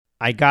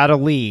I got a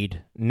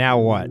lead. Now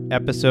what?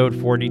 Episode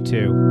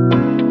 42.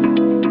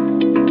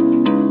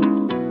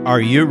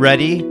 Are you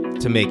ready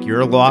to make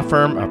your law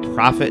firm a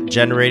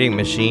profit-generating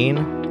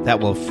machine that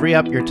will free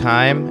up your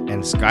time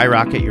and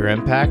skyrocket your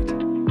impact?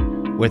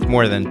 With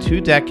more than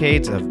 2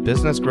 decades of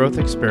business growth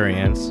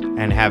experience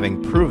and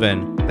having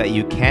proven that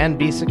you can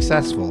be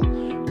successful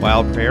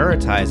while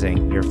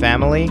prioritizing your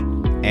family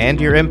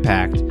and your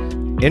impact,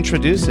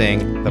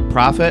 introducing the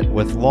Profit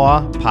with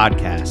Law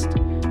podcast.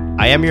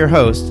 I am your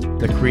host,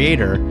 the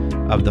creator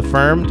of the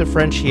Firm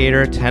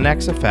Differentiator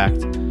 10X Effect,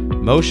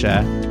 Moshe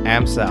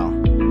Amsel.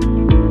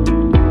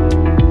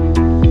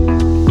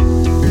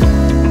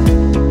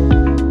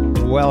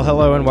 Well,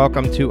 hello and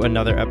welcome to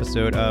another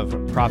episode of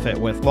Profit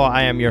with Law.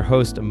 I am your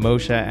host,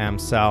 Moshe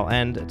Amsel,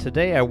 and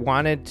today I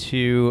wanted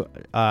to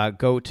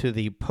go to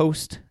the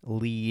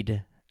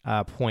post-lead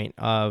point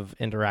of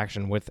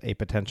interaction with a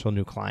potential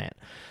new client.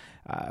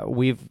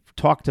 We've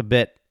talked a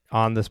bit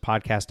on this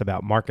podcast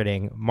about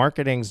marketing.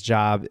 Marketing's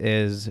job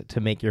is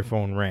to make your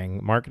phone ring.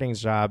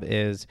 Marketing's job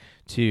is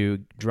to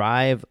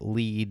drive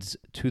leads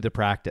to the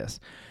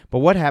practice. But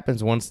what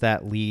happens once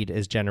that lead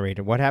is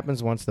generated? What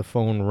happens once the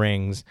phone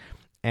rings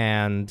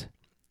and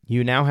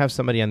you now have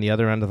somebody on the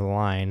other end of the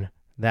line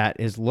that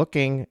is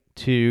looking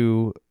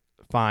to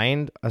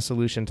find a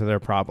solution to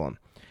their problem?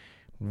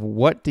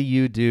 What do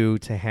you do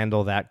to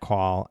handle that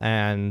call,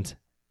 and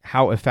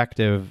how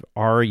effective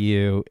are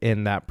you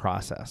in that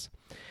process?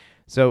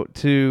 So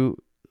to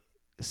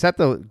set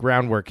the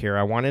groundwork here,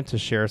 I wanted to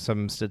share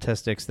some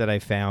statistics that I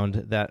found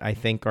that I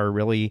think are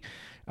really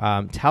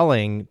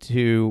telling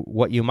to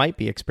what you might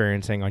be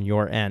experiencing on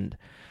your end.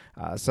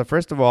 So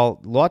first of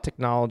all, Law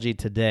Technology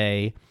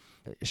Today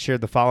shared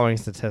the following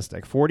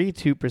statistic.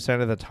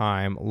 42% of the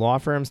time, law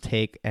firms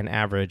take an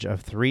average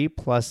of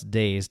 3+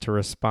 days to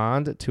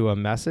respond to a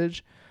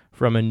message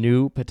from a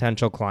new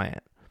potential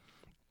client.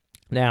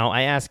 Now,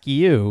 I ask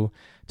you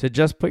to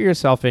just put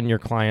yourself in your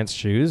client's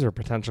shoes or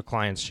potential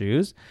client's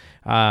shoes.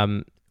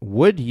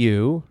 Would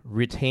you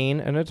retain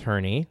an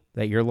attorney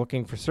that you're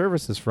looking for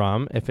services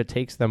from if it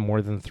takes them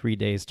more than 3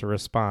 days to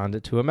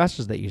respond to a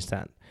message that you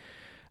sent?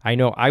 I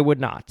know I would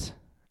not.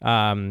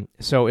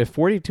 So if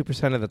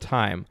 42% of the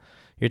time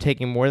you're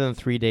taking more than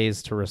 3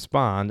 days to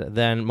respond,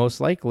 then most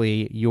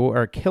likely you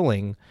are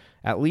killing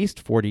at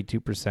least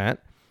 42%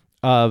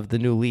 of the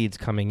new leads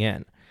coming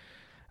in.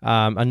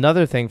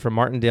 Another thing from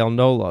Martindale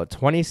Nolo,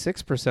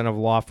 26% of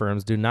law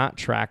firms do not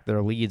track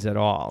their leads at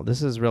all.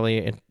 This is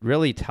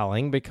really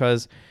telling,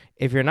 because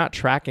if you're not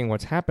tracking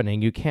what's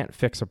happening, you can't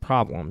fix a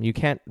problem. You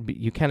can't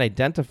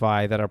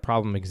identify that a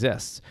problem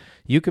exists.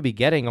 You could be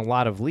getting a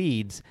lot of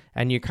leads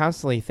and you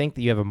constantly think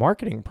that you have a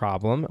marketing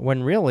problem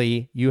when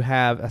really you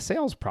have a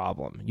sales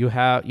problem. You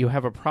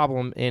have a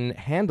problem in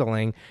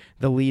handling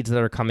the leads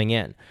that are coming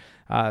in.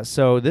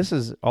 So this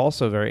is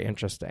also very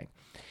interesting.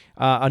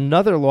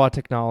 Another Law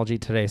Technology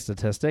Today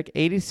statistic,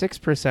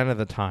 86% of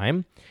the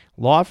time,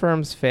 law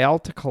firms fail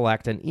to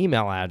collect an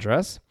email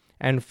address,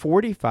 and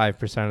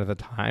 45% of the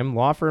time,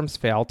 law firms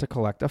fail to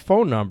collect a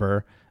phone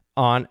number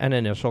on an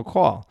initial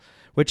call,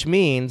 which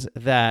means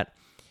that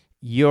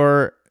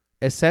you're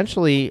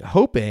essentially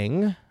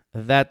hoping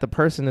that the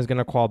person is going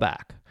to call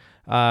back,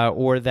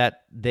 or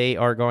that they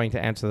are going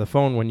to answer the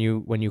phone when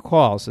you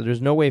call. So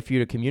there's no way for you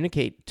to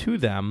communicate to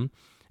them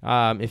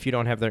if you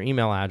don't have their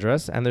email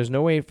address, and there's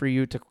no way for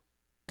you to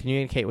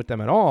communicate with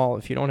them at all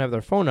if you don't have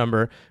their phone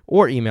number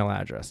or email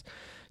address.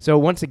 So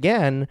once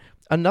again,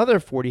 another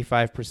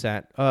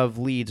 45% of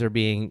leads are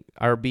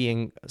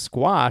being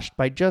squashed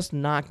by just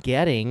not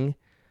getting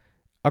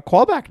a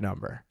callback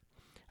number.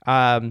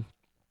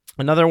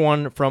 Another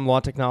one from Law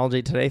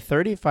Technology Today,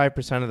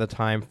 35% of the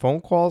time,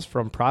 phone calls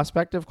from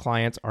prospective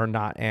clients are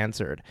not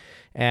answered.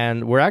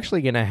 And we're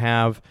actually going to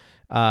have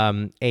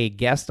a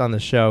guest on the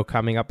show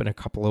coming up in a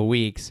couple of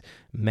weeks,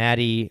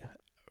 Maddie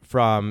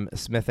from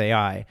Smith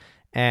AI.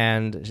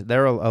 And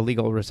they're a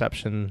legal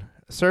reception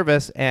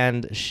service,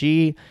 and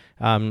she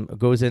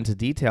goes into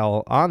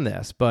detail on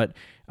this. But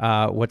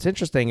what's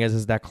interesting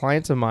is that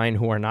clients of mine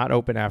who are not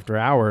open after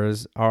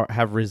hours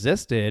have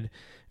resisted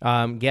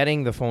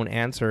getting the phone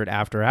answered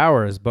after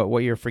hours. But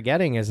what you're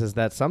forgetting is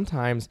that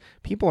sometimes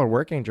people are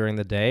working during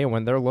the day, and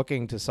when they're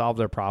looking to solve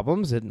their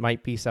problems, it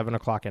might be 7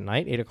 o'clock at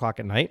night, 8 o'clock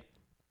at night.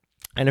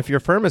 And if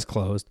your firm is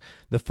closed,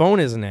 the phone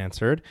isn't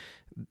answered,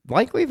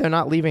 likely they're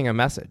not leaving a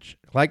message.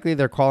 Likely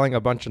they're calling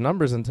a bunch of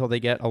numbers until they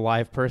get a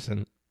live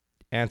person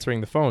answering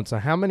the phone. So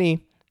how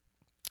many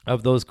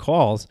of those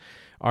calls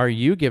are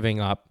you giving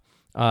up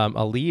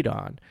a lead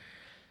on?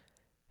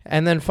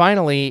 And then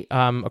finally,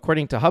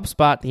 according to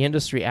HubSpot, the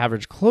industry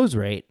average close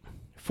rate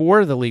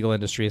for the legal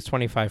industry is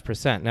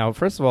 25%. Now,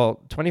 first of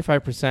all,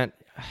 25%,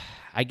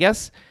 I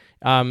guess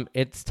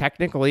it's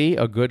technically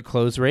a good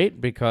close rate,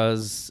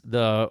 because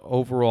the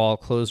overall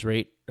close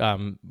rate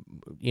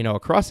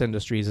across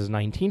industries is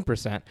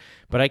 19%.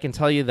 But I can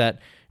tell you that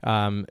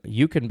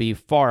you can be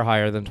far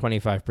higher than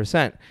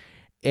 25%.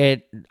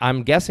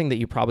 I'm guessing that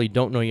you probably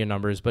don't know your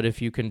numbers, but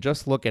if you can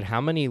just look at how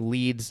many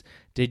leads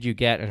did you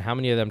get and how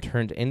many of them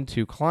turned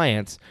into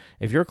clients,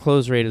 if your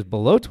close rate is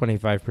below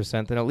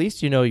 25%, then at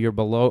least you know you're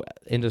below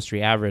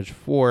industry average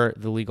for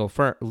the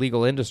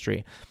legal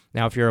industry.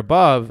 Now, if you're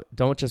above,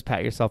 don't just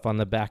pat yourself on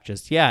the back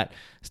just yet.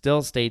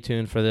 Still stay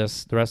tuned for the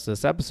rest of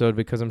this episode,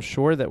 because I'm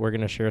sure that we're going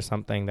to share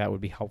something that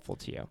would be helpful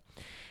to you.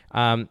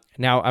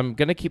 Now, I'm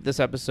going to keep this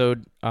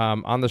episode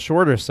on the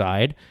shorter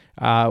side.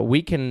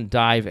 We can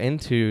dive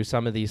into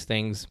some of these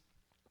things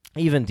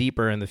even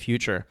deeper in the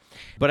future.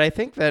 But I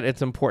think that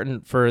it's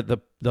important for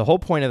the whole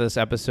point of this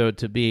episode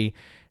to be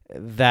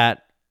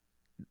that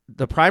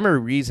the primary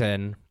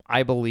reason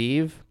I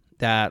believe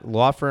that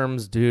law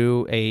firms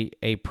do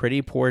a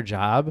pretty poor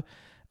job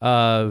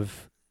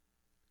of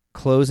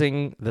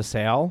closing the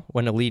sale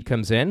when a lead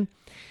comes in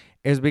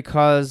is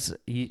because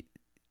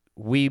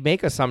we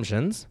make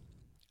assumptions.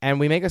 And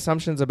we make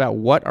assumptions about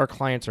what our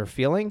clients are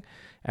feeling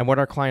and what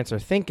our clients are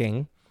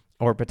thinking,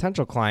 or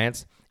potential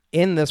clients,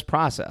 in this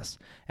process.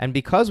 And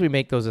because we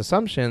make those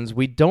assumptions,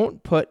 we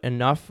don't put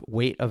enough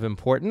weight of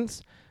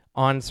importance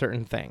on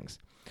certain things.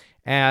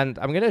 And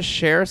I'm going to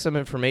share some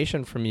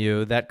information from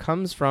you that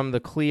comes from the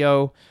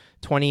Clio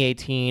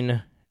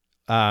 2018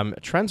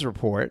 Trends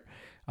Report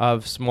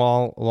of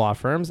small law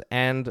firms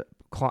and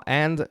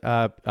clients,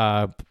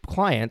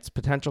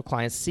 potential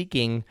clients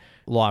seeking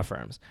law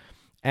firms.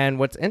 And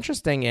what's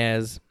interesting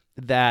is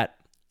that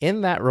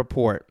in that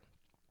report,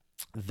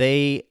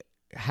 they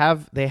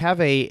have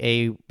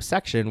a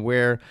section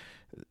where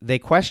they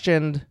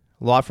questioned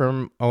law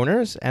firm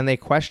owners and they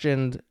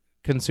questioned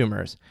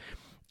consumers,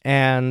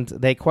 and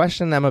they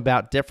questioned them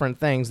about different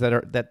things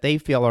that they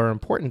feel are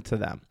important to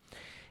them.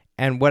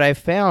 And what I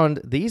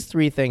found, these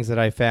three things that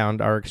I found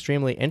are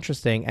extremely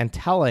interesting and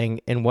telling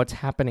in what's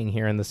happening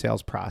here in the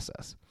sales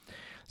process.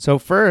 So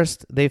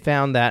first, they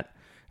found that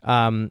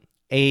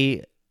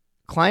a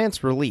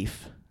client's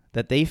relief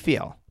that they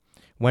feel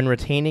when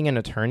retaining an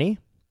attorney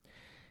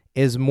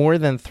is more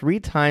than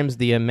 3 times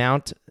the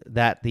amount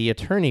that the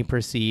attorney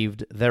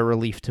perceived their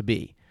relief to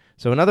be.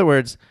 So in other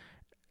words,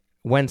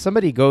 when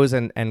somebody goes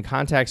and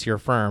contacts your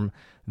firm,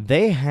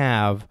 they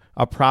have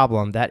a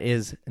problem that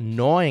is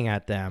gnawing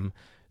at them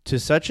to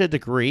such a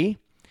degree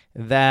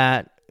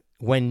that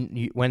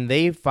when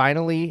they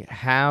finally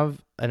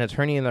have an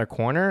attorney in their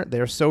corner,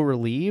 they're so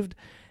relieved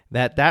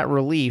that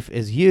relief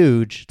is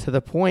huge, to the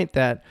point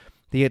that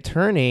the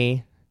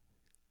attorney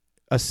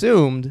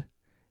assumed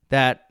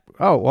that,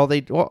 all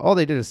they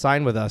did is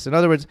sign with us. In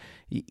other words,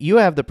 you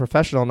have the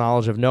professional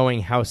knowledge of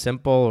knowing how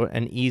simple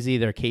and easy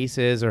their case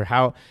is, or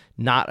how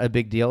not a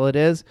big deal it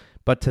is,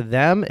 but to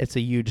them, it's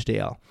a huge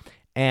deal.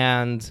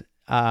 And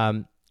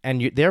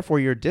therefore,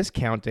 you're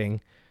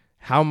discounting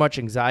how much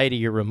anxiety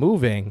you're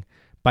removing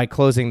by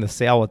closing the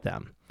sale with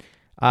them.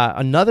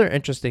 Another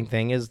interesting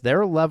thing is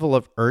their level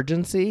of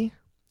urgency.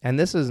 And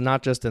this is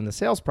not just in the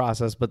sales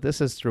process, but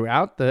this is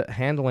throughout the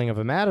handling of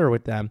a matter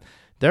with them.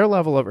 Their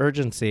level of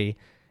urgency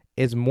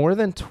is more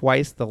than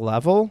twice the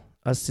level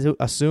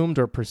assumed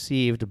or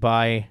perceived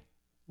by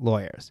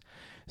lawyers.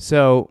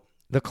 So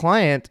the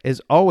client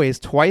is always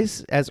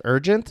twice as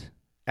urgent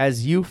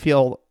as you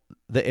feel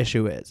the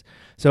issue is.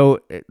 So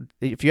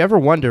if you ever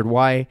wondered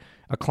why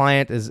a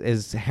client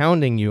is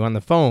hounding you on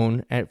the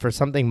phone for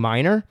something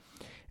minor,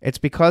 it's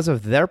because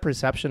of their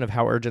perception of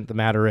how urgent the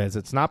matter is.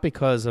 It's not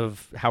because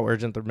of how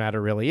urgent the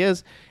matter really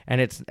is.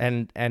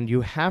 And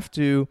you have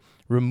to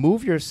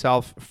remove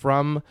yourself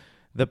from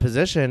the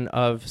position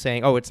of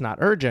saying, oh, it's not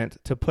urgent,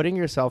 to putting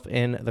yourself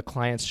in the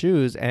client's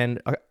shoes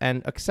and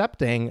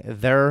accepting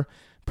their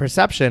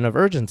perception of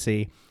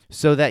urgency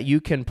so that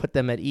you can put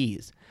them at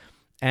ease.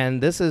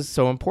 And this is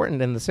so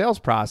important in the sales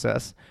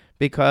process,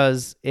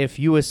 because if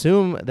you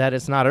assume that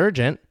it's not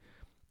urgent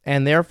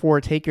and therefore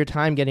take your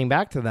time getting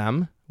back to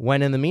them,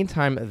 when in the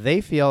meantime they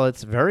feel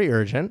it's very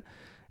urgent,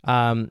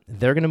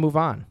 they're going to move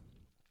on.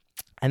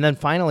 And then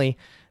finally,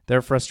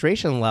 their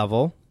frustration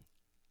level,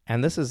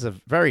 and this is a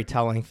very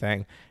telling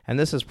thing, and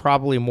this is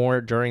probably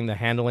more during the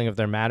handling of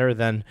their matter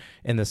than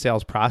in the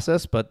sales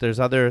process, but there's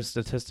other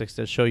statistics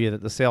that show you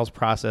that the sales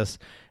process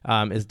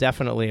is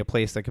definitely a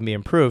place that can be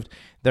improved.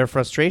 Their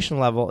frustration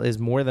level is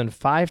more than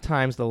 5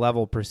 times the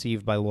level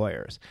perceived by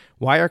lawyers.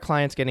 Why are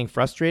clients getting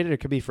frustrated? It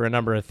could be for a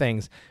number of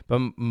things, but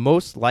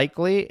most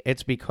likely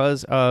it's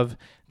because of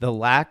the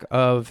lack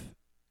of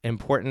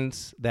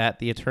importance that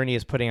the attorney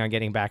is putting on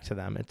getting back to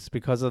them. It's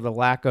because of the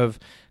lack of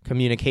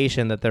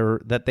communication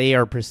that they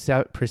are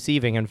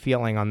perceiving and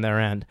feeling on their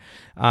end.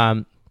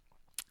 And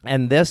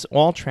this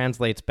all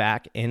translates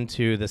back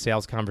into the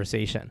sales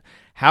conversation.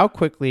 How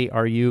quickly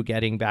are you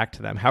getting back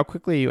to them? How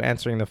quickly are you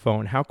answering the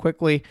phone? How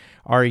quickly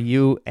are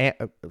you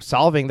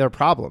solving their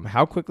problem?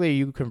 How quickly are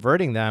you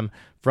converting them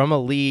from a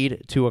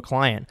lead to a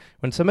client?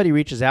 When somebody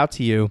reaches out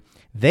to you,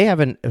 they have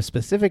a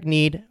specific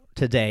need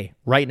today,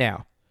 right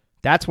now.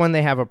 That's when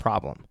they have a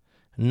problem.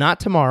 Not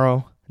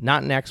tomorrow,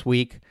 not next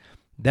week.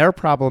 Their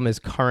problem is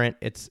current.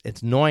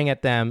 It's gnawing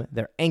at them.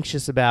 They're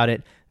anxious about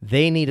it.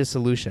 They need a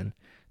solution.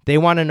 They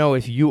want to know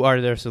if you are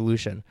their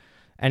solution.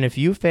 And if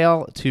you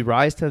fail to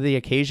rise to the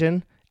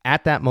occasion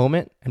at that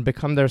moment and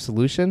become their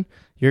solution,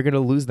 you're going to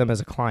lose them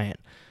as a client.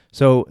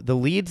 So the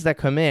leads that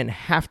come in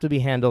have to be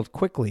handled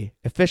quickly,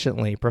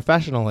 efficiently,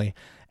 professionally,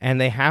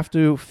 and they have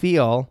to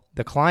feel,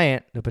 the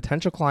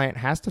potential client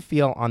has to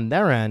feel on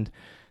their end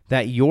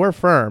that your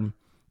firm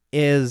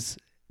is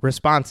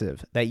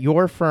responsive, that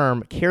your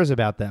firm cares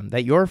about them,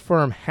 that your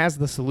firm has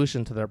the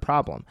solution to their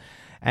problem.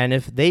 And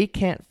if they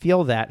can't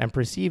feel that and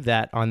perceive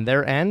that on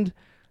their end,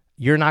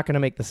 you're not going to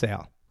make the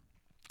sale.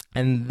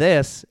 And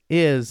this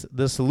is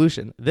the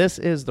solution. This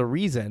is the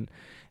reason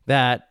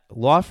that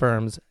law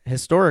firms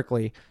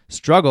historically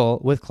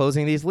struggle with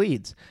closing these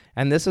leads.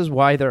 And this is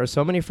why there are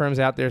so many firms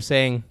out there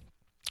saying,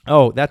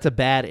 oh, that's a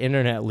bad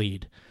internet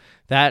lead.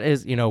 That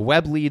is,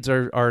 web leads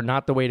are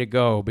not the way to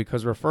go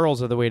because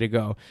referrals are the way to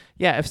go.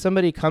 Yeah, if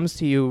somebody comes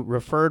to you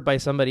referred by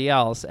somebody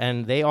else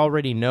and they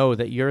already know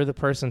that you're the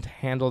person to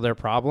handle their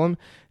problem,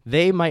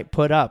 they might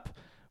put up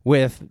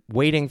with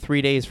waiting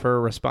 3 days for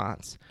a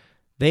response.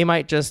 They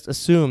might just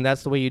assume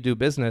that's the way you do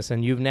business,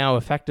 and you've now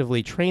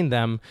effectively trained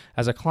them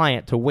as a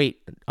client to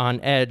wait on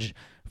edge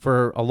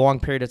for a long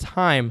period of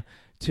time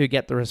to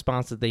get the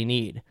response that they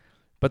need.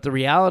 But the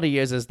reality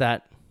is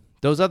that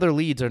those other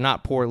leads are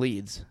not poor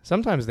leads.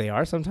 Sometimes they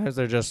are. Sometimes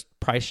they're just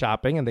price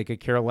shopping and they could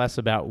care less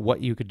about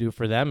what you could do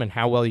for them and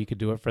how well you could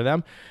do it for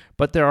them.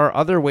 But there are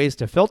other ways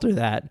to filter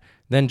that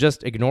than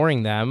just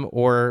ignoring them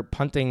or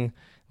punting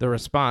the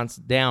response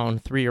down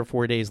 3 or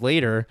 4 days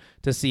later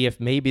to see if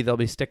maybe they'll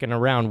be sticking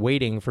around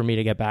waiting for me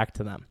to get back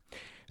to them.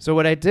 So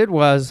what I did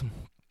was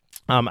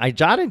I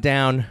jotted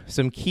down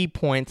some key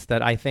points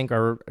that I think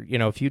are,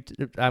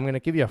 I'm going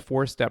to give you a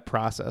 4-step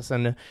process.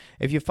 And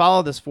if you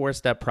follow this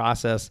 4-step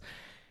process,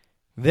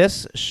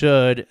 this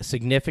should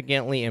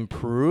significantly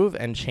improve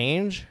and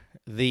change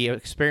the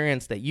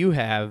experience that you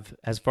have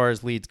as far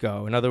as leads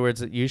go. In other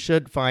words, you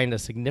should find a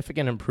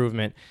significant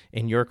improvement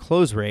in your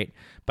close rate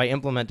by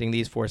implementing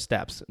these 4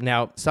 steps.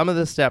 Now, some of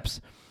the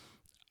steps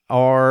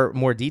are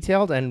more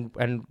detailed and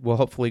we'll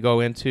hopefully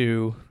go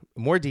into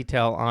more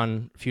detail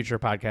on future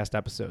podcast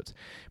episodes.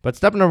 But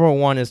step number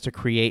 1 is to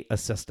create a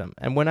system.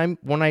 And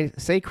when I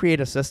say create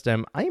a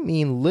system, I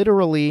mean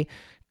literally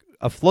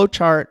a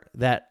flowchart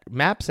that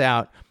maps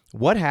out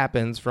what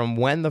happens from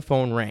when the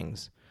phone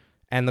rings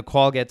and the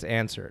call gets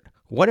answered.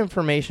 What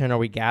information are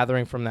we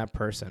gathering from that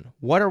person?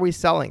 What are we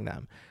selling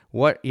them?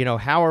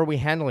 How are we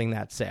handling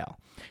that sale?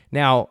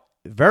 Now,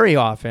 very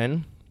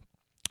often,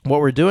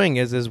 what we're doing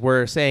is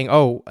we're saying,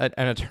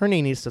 an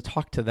attorney needs to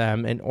talk to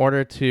them in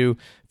order to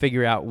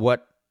figure out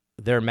what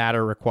their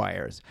matter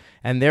requires.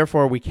 And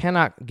therefore, we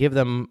cannot give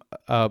them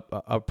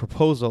a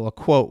proposal, a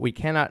quote. We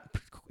cannot,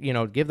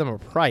 give them a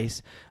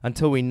price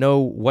until we know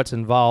what's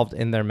involved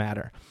in their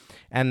matter.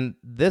 And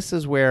this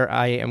is where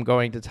I am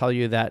going to tell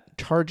you that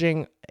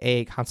charging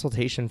a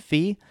consultation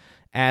fee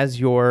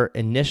as your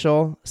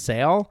initial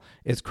sale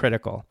is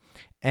critical.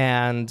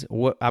 And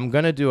I'm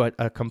going to do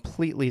a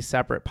completely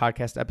separate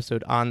podcast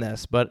episode on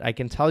this, but I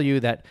can tell you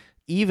that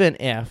even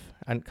if,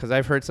 because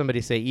I've heard somebody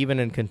say even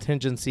in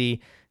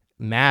contingency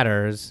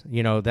matters,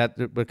 that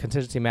with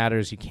contingency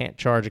matters, you can't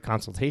charge a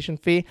consultation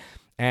fee.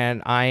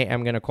 And I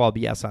am going to call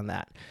BS on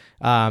that.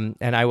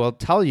 And I will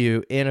tell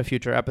you in a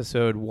future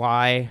episode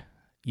why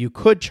you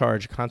could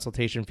charge a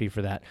consultation fee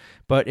for that.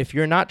 But if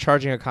you're not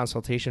charging a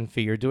consultation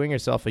fee, you're doing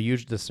yourself a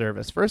huge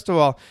disservice. First of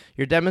all,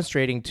 you're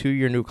demonstrating to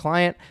your new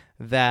client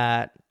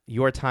that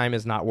your time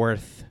is not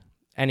worth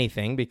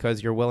anything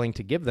because you're willing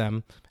to give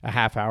them a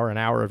half hour, an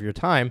hour of your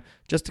time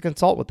just to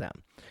consult with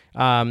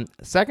them.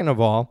 Second of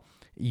all,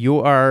 you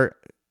are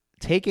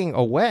taking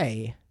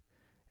away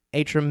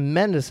a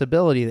tremendous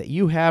ability that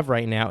you have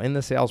right now in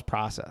the sales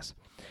process.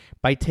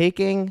 By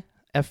taking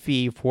a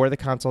fee for the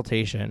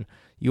consultation,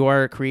 you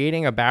are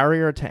creating a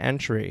barrier to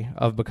entry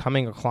of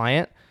becoming a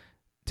client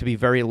to be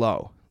very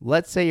low.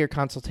 Let's say your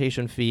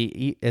consultation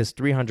fee is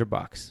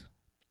 $300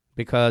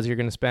 because you're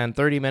going to spend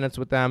 30 minutes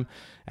with them,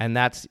 and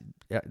that's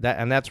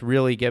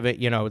really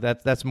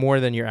that's more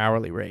than your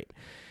hourly rate.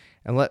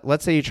 And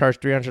let's say you charge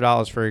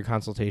 $300 for your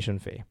consultation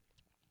fee.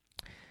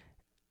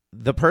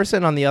 The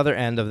person on the other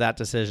end of that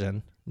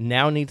decision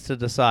now needs to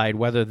decide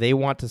whether they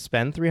want to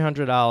spend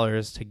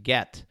 $300 to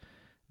get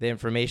the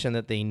information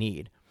that they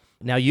need.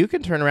 Now, you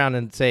can turn around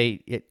and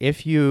say,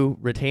 if you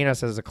retain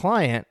us as a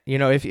client,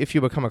 if you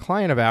become a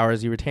client of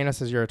ours, you retain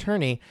us as your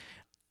attorney,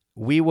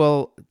 we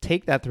will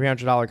take that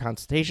 $300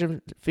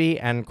 consultation fee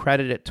and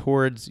credit it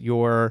towards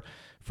your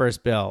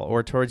first bill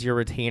or towards your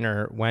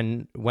retainer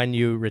when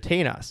you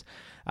retain us.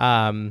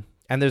 And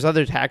there's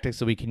other tactics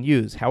that we can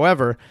use.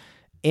 However,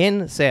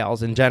 in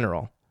sales in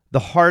general, the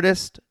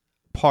hardest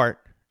part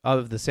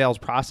of the sales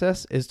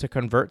process is to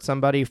convert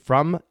somebody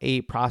from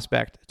a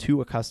prospect to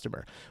a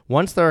customer.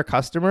 Once they're a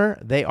customer,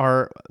 they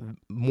are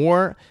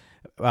more,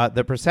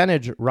 the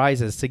percentage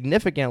rises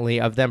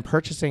significantly of them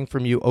purchasing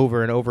from you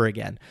over and over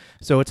again.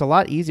 So it's a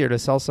lot easier to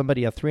sell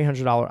somebody a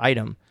 $300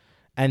 item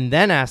and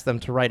then ask them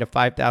to write a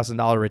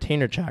 $5,000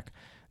 retainer check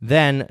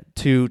than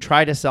to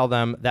try to sell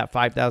them that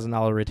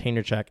 $5,000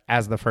 retainer check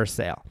as the first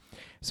sale.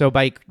 So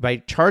by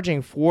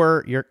charging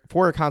for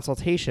a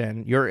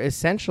consultation, you're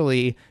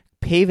essentially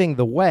paving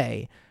the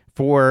way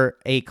for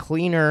a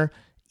cleaner,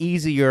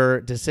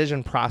 easier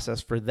decision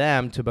process for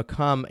them to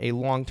become a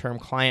long-term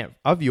client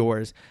of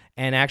yours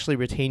and actually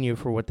retain you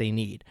for what they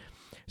need.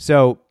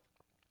 So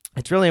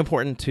it's really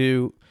important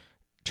to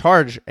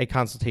charge a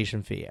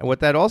consultation fee. And what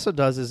that also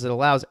does is it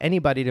allows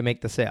anybody to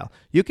make the sale.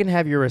 You can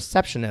have your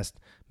receptionist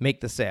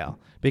make the sale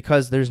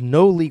because there's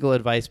no legal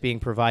advice being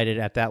provided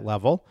at that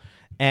level,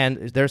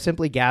 and they're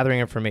simply gathering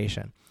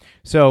information.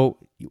 So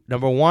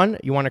number one,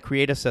 you want to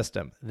create a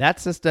system. That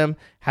system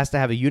has to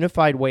have a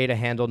unified way to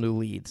handle new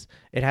leads.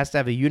 It has to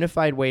have a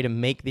unified way to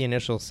make the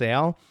initial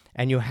sale,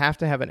 and you have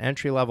to have an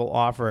entry-level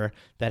offer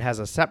that has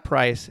a set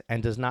price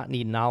and does not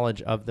need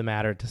knowledge of the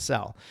matter to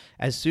sell.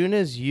 As soon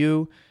as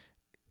you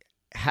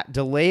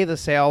delay the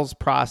sales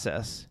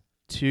process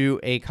to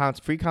a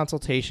free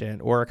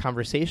consultation or a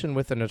conversation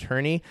with an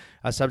attorney,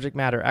 a subject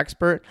matter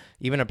expert,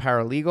 even a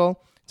paralegal,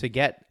 to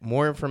get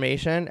more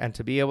information and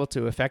to be able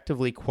to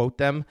effectively quote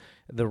them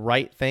the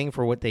right thing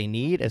for what they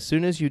need, as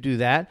soon as you do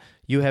that,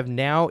 you have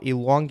now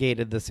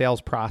elongated the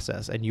sales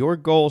process. And your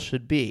goal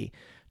should be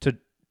to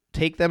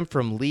take them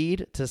from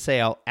lead to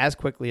sale as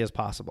quickly as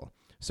possible.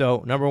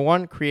 So number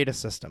one, create a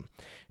system.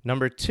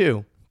 Number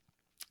two,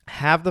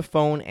 have the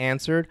phone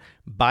answered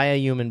by a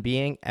human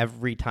being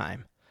every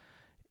time.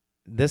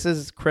 This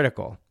is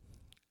critical.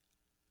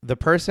 The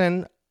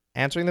person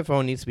answering the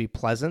phone needs to be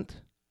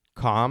pleasant,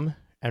 calm,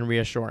 and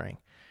reassuring.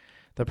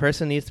 The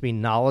person needs to be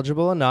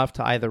knowledgeable enough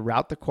to either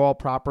route the call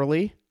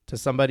properly to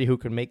somebody who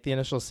can make the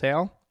initial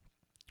sale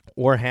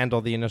or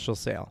handle the initial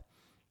sale.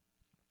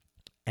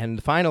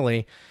 And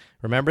finally,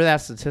 remember that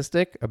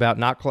statistic about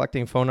not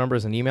collecting phone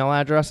numbers and email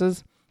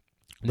addresses?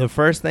 The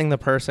first thing the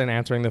person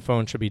answering the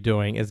phone should be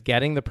doing is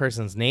getting the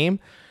person's name,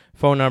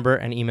 phone number,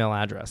 and email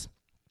address.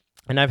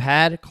 And I've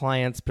had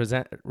clients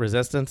present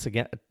resistance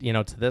again,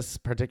 to this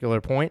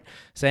particular point,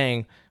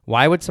 saying,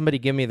 why would somebody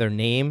give me their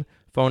name,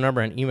 phone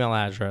number, and email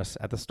address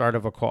at the start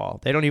of a call?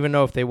 They don't even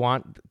know if they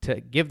want to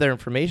give their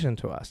information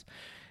to us.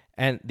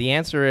 And the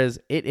answer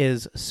is, it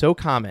is so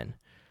common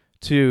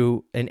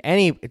you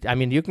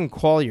can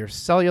call your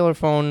cellular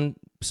phone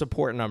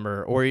support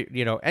number or,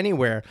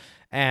 anywhere.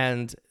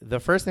 And the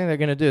first thing they're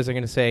going to do is they're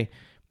going to say,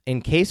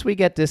 in case we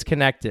get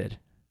disconnected,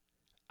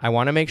 I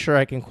want to make sure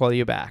I can call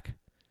you back.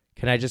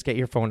 Can I just get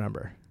your phone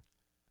number?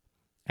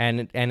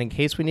 And in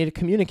case we need to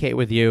communicate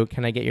with you,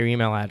 can I get your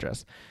email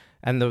address?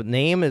 And the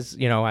name is,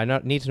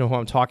 I need to know who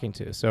I'm talking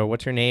to. So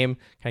what's your name?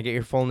 Can I get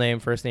your full name,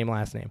 first name,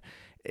 last name?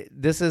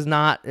 This is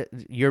not,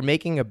 you're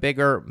making a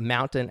bigger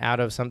mountain out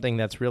of something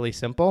that's really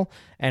simple.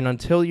 And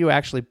until you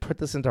actually put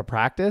this into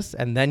practice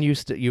and then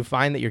you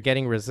find that you're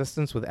getting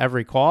resistance with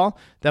every call,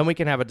 then we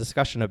can have a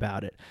discussion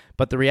about it.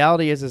 But the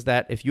reality is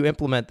that if you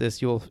implement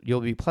this, you'll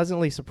be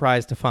pleasantly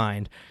surprised to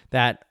find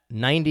that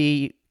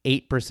 98%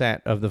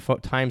 of the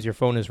times your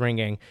phone is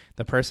ringing,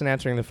 the person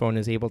answering the phone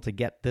is able to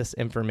get this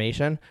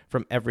information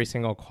from every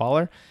single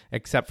caller,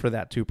 except for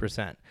that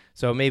 2%.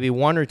 So maybe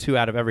 1 or 2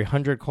 out of every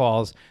 100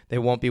 calls, they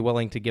won't be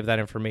willing to give that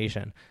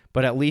information,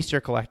 but at least you're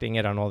collecting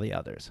it on all the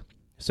others.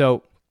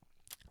 So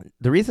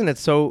the reason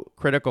it's so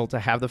critical to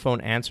have the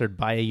phone answered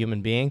by a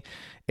human being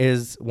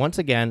is, once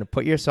again,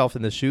 put yourself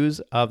in the shoes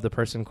of the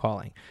person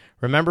calling.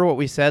 Remember what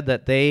we said,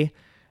 that they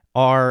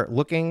are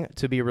looking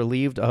to be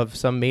relieved of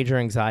some major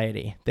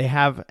anxiety. They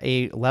have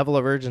a level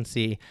of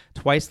urgency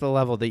twice the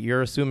level that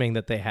you're assuming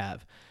that they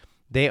have.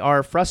 They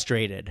are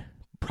frustrated.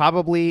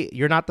 Probably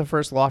you're not the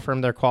first law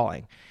firm they're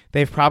calling.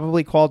 They've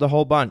probably called a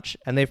whole bunch,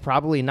 and they've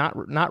probably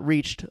not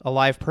reached a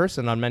live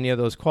person on many of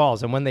those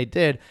calls. And when they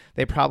did,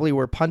 they probably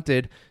were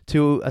punted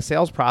to a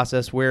sales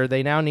process where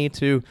they now need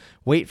to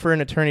wait for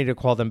an attorney to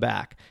call them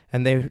back.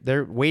 And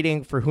they're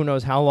waiting for who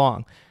knows how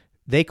long.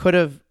 They could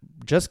have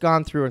just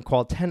gone through and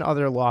called 10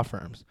 other law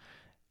firms.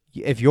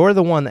 If you're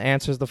the one that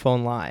answers the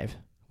phone live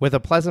with a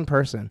pleasant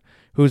person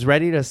who's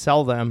ready to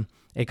sell them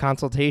a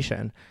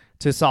consultation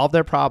to solve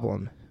their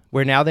problem,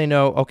 where now they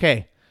know,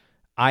 okay,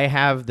 I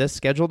have this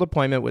scheduled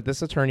appointment with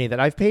this attorney that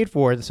I've paid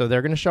for, so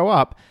they're going to show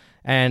up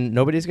and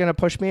nobody's going to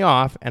push me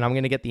off and I'm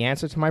going to get the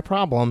answer to my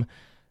problem,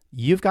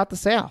 you've got the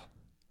sale.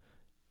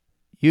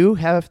 You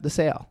have the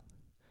sale.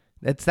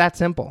 It's that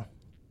simple.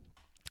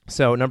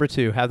 So number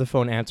 2, have the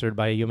phone answered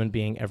by a human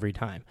being every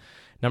time.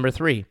 Number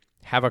 3,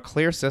 have a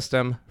clear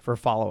system for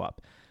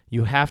follow-up.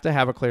 You have to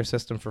have a clear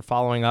system for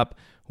following up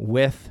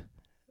with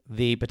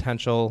the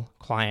potential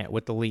client,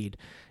 with the lead.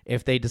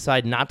 If they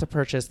decide not to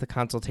purchase the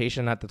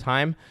consultation at the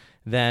time,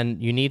 then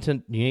you need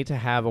to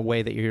have a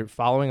way that you're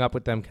following up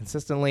with them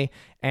consistently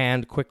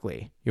and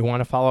quickly. You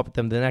want to follow up with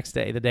them the next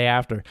day, the day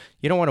after.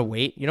 You don't want to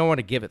wait. You don't want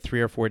to give it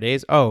 3 or 4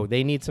 days. Oh,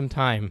 they need some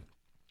time.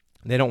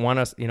 They don't want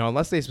us,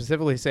 unless they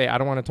specifically say, I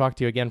don't want to talk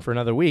to you again for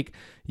another week,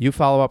 you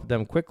follow up with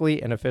them quickly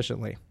and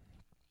efficiently.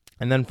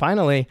 And then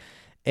finally,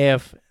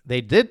 if they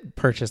did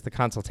purchase the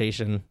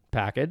consultation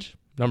package,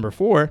 number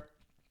 4,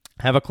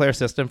 have a clear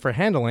system for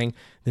handling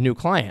the new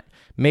client.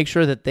 Make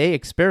sure that they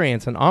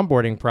experience an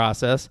onboarding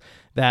process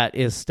that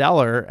is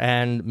stellar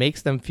and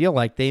makes them feel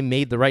like they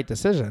made the right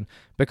decision.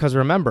 Because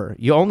remember,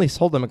 you only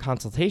sold them a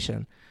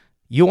consultation.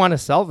 You want to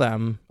sell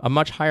them a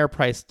much higher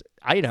priced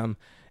item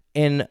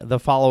in the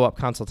follow-up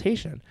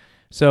consultation.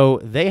 So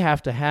they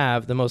have to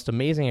have the most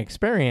amazing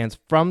experience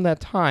from that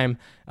time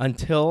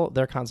until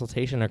their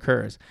consultation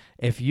occurs.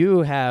 If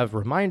you have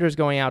reminders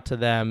going out to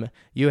them,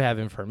 you have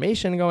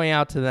information going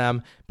out to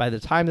them, by the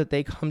time that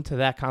they come to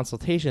that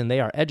consultation, they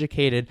are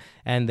educated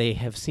and they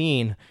have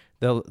seen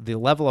the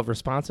level of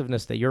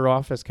responsiveness that your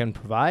office can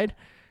provide,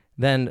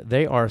 then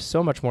they are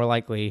so much more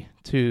likely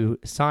to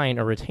sign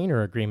a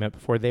retainer agreement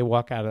before they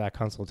walk out of that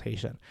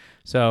consultation.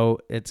 So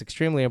it's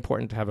extremely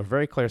important to have a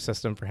very clear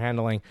system for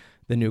handling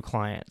the new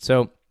client.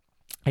 So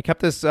I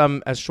kept this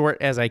as short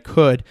as I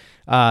could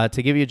to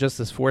give you just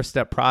this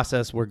 4-step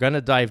process. We're going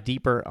to dive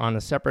deeper on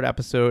a separate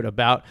episode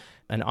about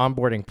an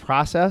onboarding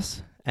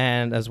process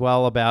and as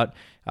well about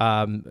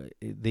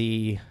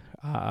the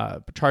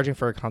charging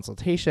for a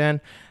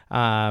consultation.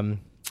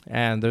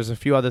 And there's a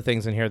few other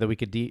things in here that we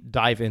could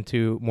dive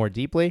into more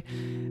deeply.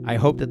 I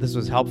hope that this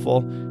was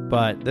helpful,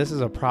 but this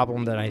is a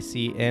problem that I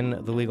see in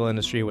the legal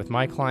industry with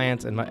my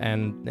clients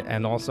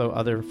and also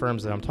other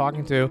firms that I'm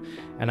talking to.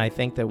 And I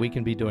think that we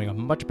can be doing a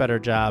much better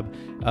job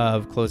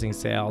of closing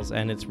sales.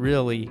 And it's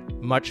really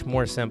much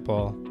more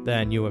simple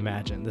than you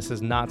imagine. This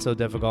is not so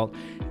difficult.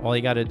 All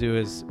you got to do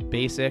is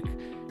basic.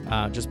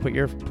 Just put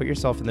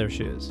yourself in their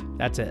shoes.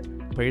 That's it.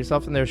 Put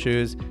yourself in their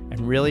shoes and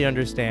really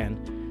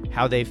understand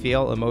how they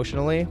feel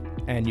emotionally,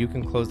 and you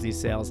can close these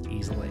sales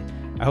easily.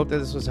 I hope that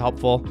this was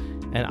helpful,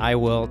 and I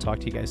will talk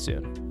to you guys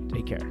soon.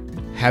 Take care.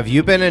 Have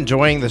you been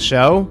enjoying the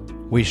show?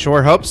 We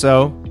sure hope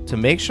so. To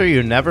make sure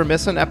you never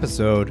miss an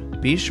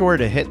episode, be sure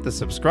to hit the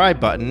subscribe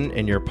button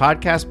in your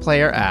podcast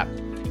player app.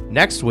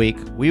 Next week,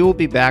 we will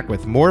be back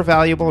with more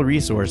valuable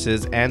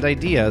resources and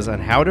ideas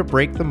on how to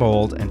break the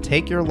mold and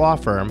take your law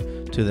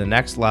firm to the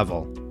next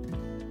level.